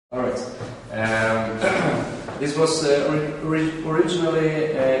All right. This was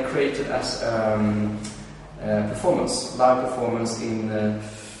originally created as performance, live performance in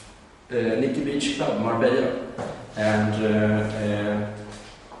Nikki Beach Club, Marbella, and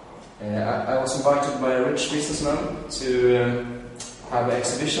I was invited by a rich businessman to have an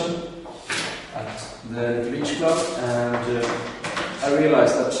exhibition at the Nikki Beach Club, and I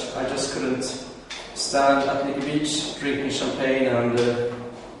realized that I just couldn't stand at Nikki Beach drinking champagne and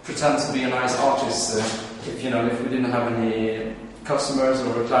pretend to be a nice artist if we didn't have any customers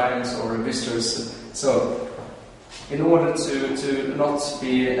or clients or visitors. So in order to not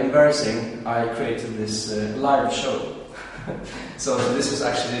be embarrassing, I created this live show. So this is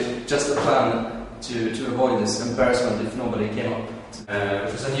actually just a plan to avoid this embarrassment if nobody came up.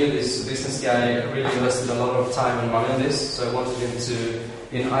 Because I knew this business guy really invested a lot of time and money on this, so I wanted him to,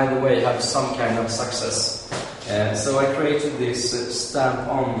 in either way, have some kind of success. So I created this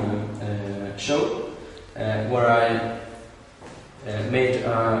stamp-on show where I made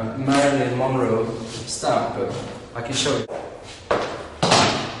a Marilyn Monroe stamp. I can show you.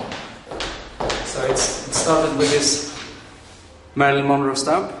 So it started with this Marilyn Monroe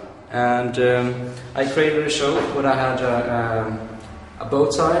stamp, and I created a show where I had a bow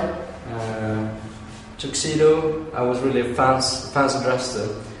tie, tuxedo. I was really fancy dressed,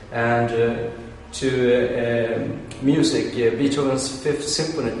 and to music, Beethoven's Fifth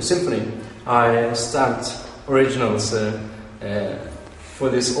Symphony. I stamped originals for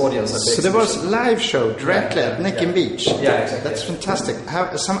this audience. So there was a live show directly at Nikki Beach. Yeah, exactly. That's fantastic.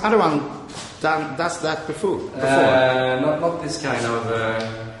 How some other one does that before? Not this kind of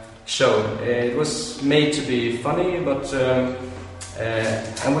show. It was made to be funny, but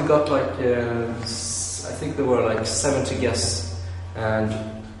and we got I think there were like 70 guests, and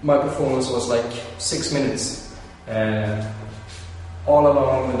my performance was like 6 minutes, all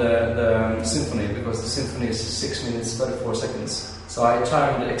along with the symphony, because the symphony is 6 minutes 34 seconds. So I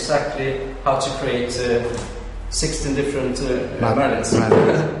timed exactly how to create 16 different Marylands.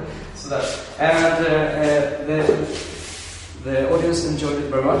 So that, and the audience enjoyed it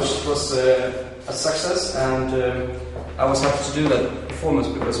very much. It was a success, and I was happy to do that performance,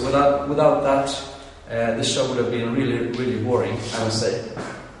 because without that, the show would have been really boring, I would say.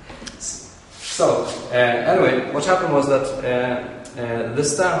 So, anyway, what happened was that the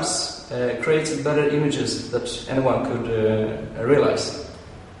stamps created better images that anyone could realize.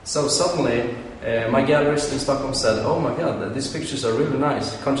 So suddenly, my gallerist in Stockholm said, "Oh my God, these pictures are really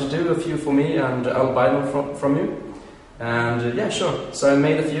nice. Can't you do a few for me, and I'll buy them from you?" And yeah, sure. So I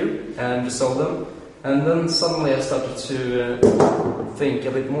made a few and sold them. And then suddenly I started to think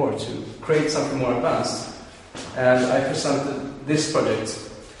a bit more, to create something more advanced. And I presented this project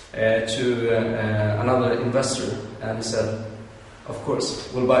to another investor, and he said, "Of course,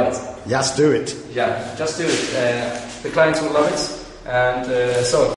 we'll buy it." Just do it. Yeah, just do it. The clients will love it, and so